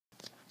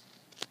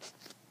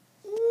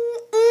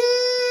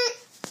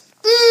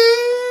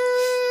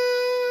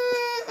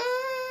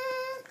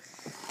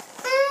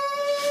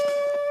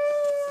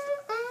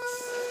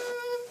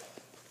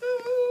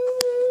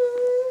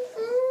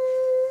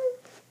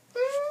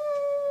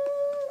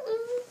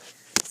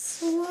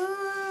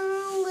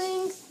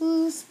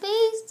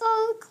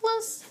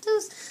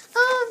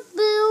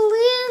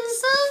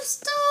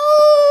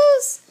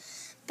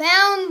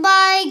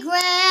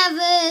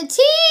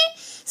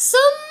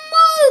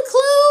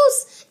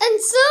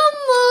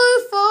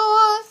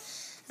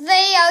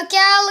They are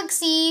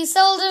galaxies,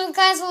 all different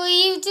kinds for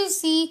you to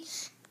see.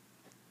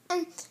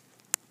 And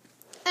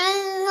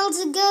held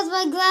together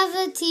by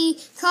gravity,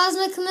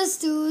 cosmic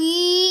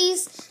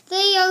mysteries.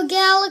 They are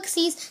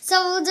galaxies,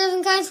 several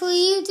different kinds for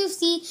you to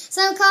see.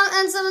 Some come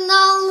and some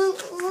not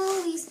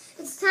movies.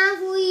 It's time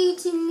for you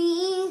to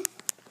meet.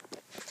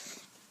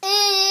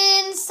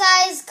 In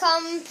size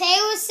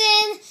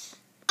comparison,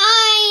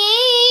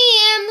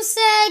 I am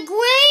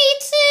segway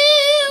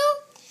too.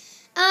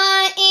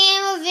 I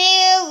am a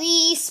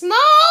very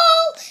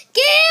small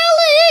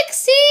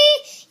galaxy,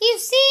 you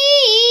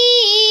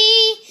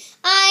see.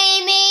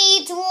 I'm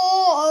a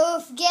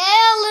dwarf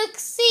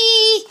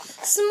galaxy,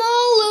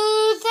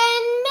 smaller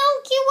than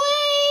Milky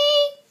Way.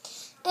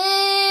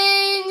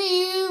 And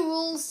you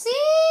will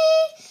see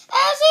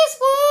as we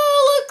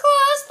swirl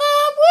across the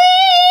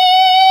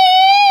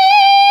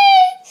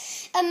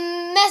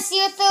breeze.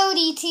 Messier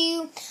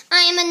 32,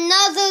 I am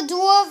another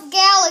dwarf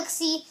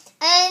galaxy,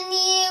 and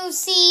you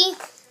see,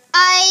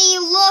 I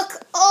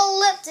look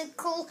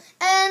elliptical,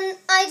 and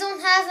I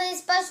don't have any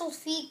special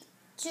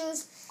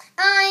features.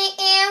 I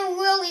am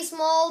really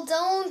small,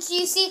 don't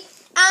you see?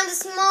 I'm the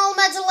small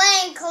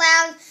Magellan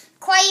cloud,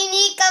 quite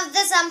unique of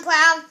this I'm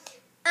proud.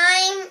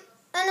 I'm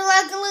an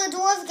irregular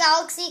dwarf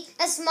galaxy,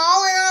 as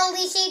small and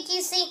oddly shaped,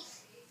 you see.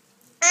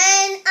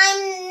 And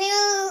I'm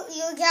near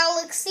your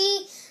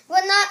galaxy,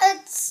 but not a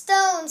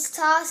stone's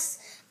toss.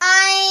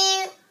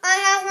 I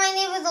have my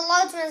neighbor, the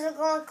large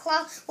mystical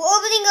cloud. We're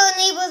orbiting our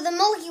neighbor, the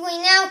Milky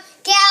Way now.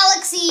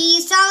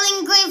 Galaxies,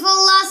 traveling great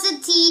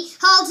velocity,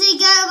 held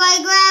together by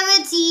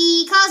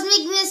gravity,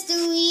 cosmic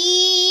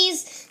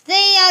mysteries.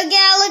 They are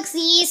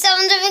galaxies,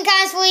 seven different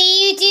kinds for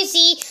you to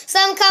see.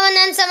 Some common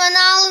and some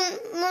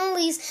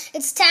anomalies.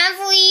 It's time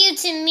for you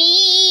to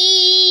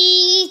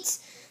meet.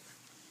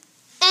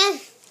 And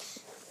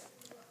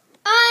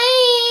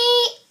I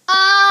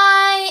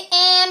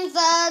am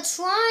the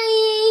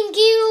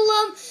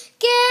triangulum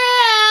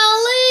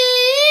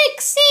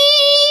galaxy.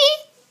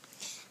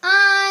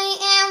 I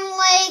am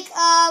like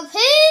a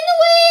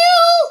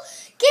pinwheel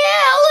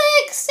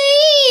galaxy,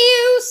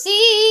 you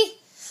see.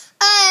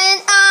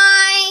 And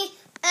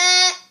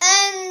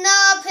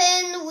the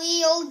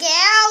pinwheel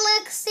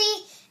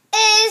galaxy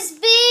is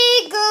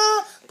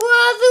bigger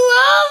brother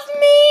of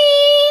me.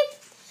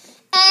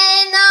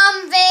 And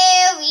I'm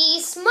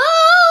very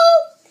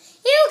small.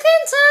 You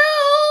can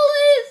tell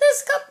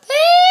this compares.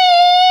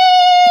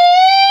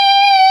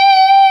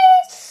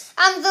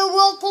 I'm the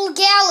Whirlpool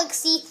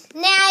Galaxy.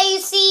 Now you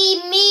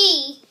see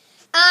me.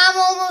 I'm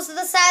almost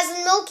the size of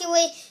the Milky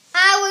Way.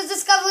 I was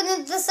discovered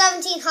in the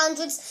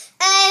 1700s,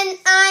 and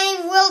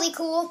I'm really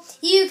cool.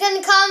 You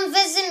can come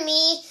visit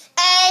me,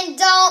 and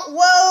don't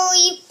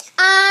worry.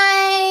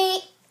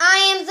 I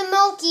am the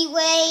Milky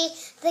Way,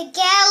 the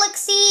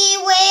galaxy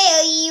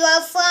where you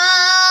are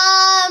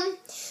from.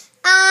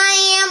 I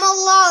am a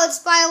large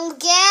spiral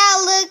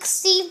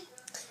galaxy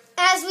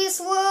as we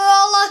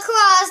swirl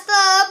across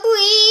the breach.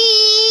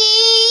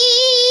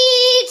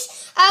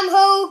 I'm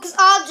Hoag's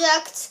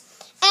object,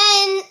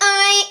 and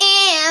I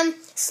am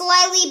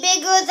slightly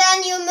bigger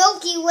than your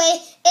Milky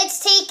Way. It's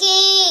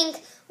taking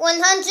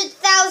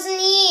 100,000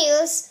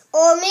 years,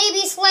 or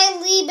maybe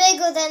slightly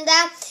bigger than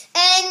that.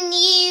 And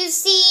you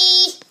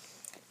see,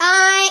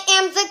 I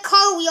am the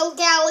Carwheel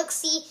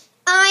Galaxy.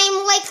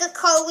 I'm like a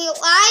cartwheel.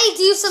 I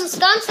do some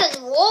stunts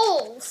and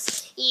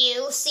rolls,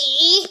 you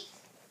see.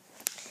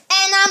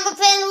 And I'm a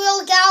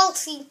pinwheel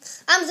galaxy.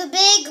 I'm the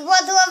big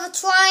brother of a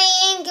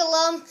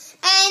triangulum.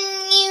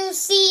 And you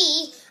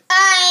see,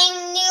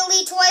 I'm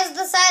nearly twice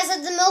the size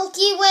of the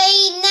Milky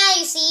Way. Now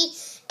you see,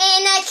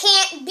 and I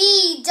can't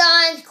be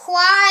done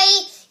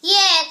quite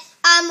yet.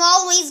 I'm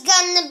always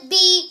gonna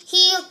be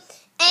here.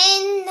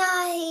 And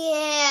I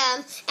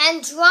am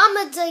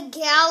Andromeda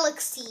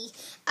Galaxy.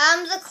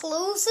 I'm the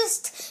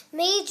closest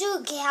major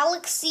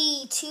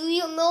galaxy to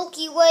your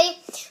Milky Way,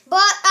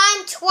 but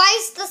I'm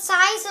twice the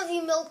size of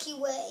your Milky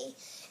Way.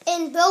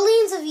 In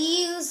billions of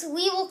years,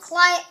 we will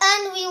collide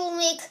and we will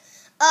make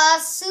a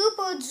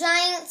super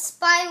giant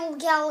spiral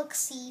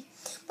galaxy.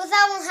 But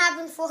that won't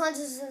happen for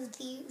hundreds of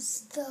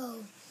years,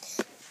 though.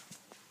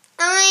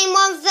 I'm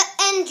one of the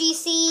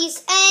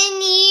NGCs,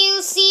 and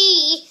you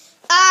see,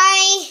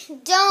 I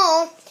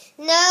don't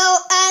know,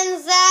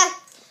 and that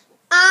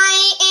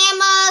I am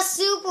a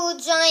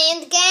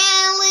supergiant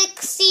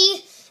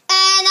galaxy,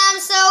 and I'm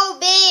so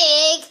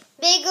big,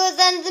 bigger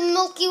than the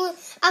Milky Way.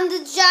 I'm the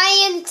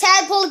giant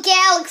tadpole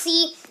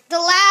galaxy, the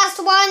last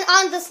one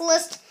on this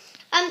list.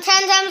 I'm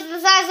 10 times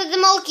the size of the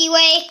Milky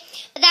Way.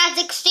 That's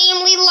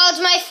extremely large,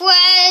 my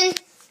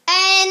friend.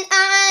 And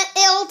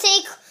it'll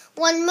take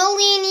 1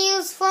 million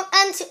years from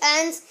end to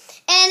end,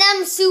 and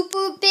I'm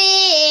super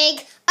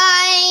big.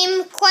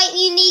 I'm quite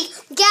unique.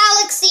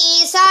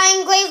 Galaxies are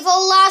in great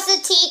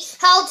velocity,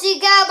 held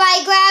together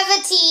by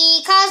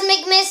gravity,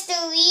 cosmic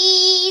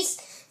mysteries.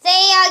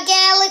 They are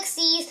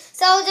galaxies,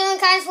 so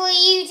different kinds for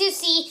you to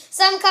see.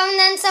 Some common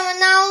and some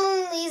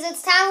anomalies.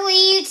 It's time for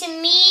you to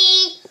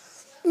meet.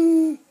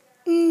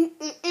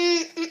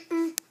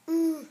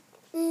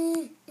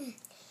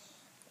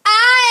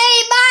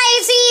 Bye.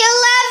 See you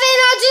later.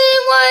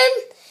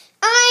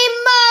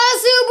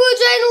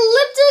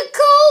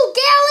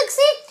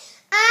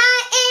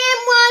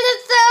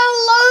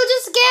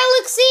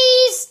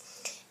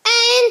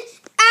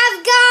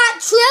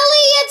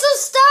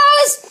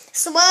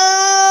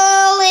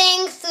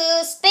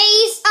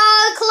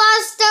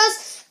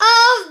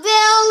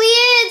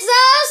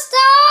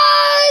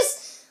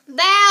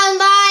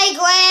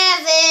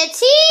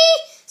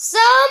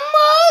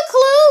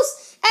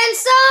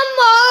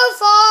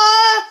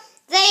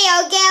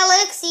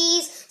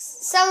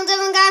 some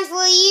different kinds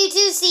for you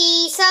to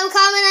see. Some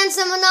common and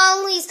some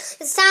anomalies.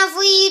 It's time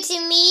for you to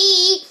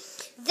meet.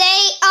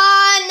 They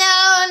are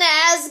known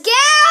as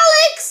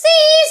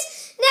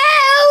galaxies.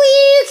 Now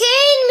you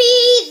can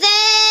meet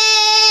them.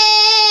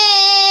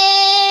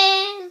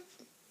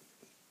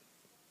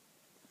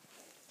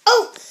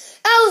 Oh,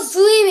 I was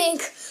dreaming.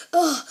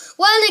 Oh,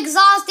 what an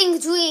exhausting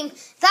dream.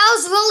 That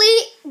was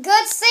really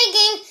good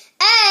singing,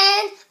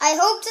 and I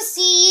hope to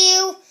see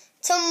you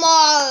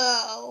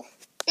tomorrow.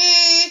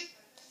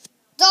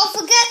 Don't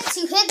forget to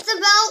hit the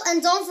bell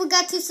and don't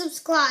forget to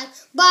subscribe.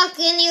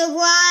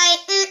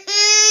 Buccaneerbri.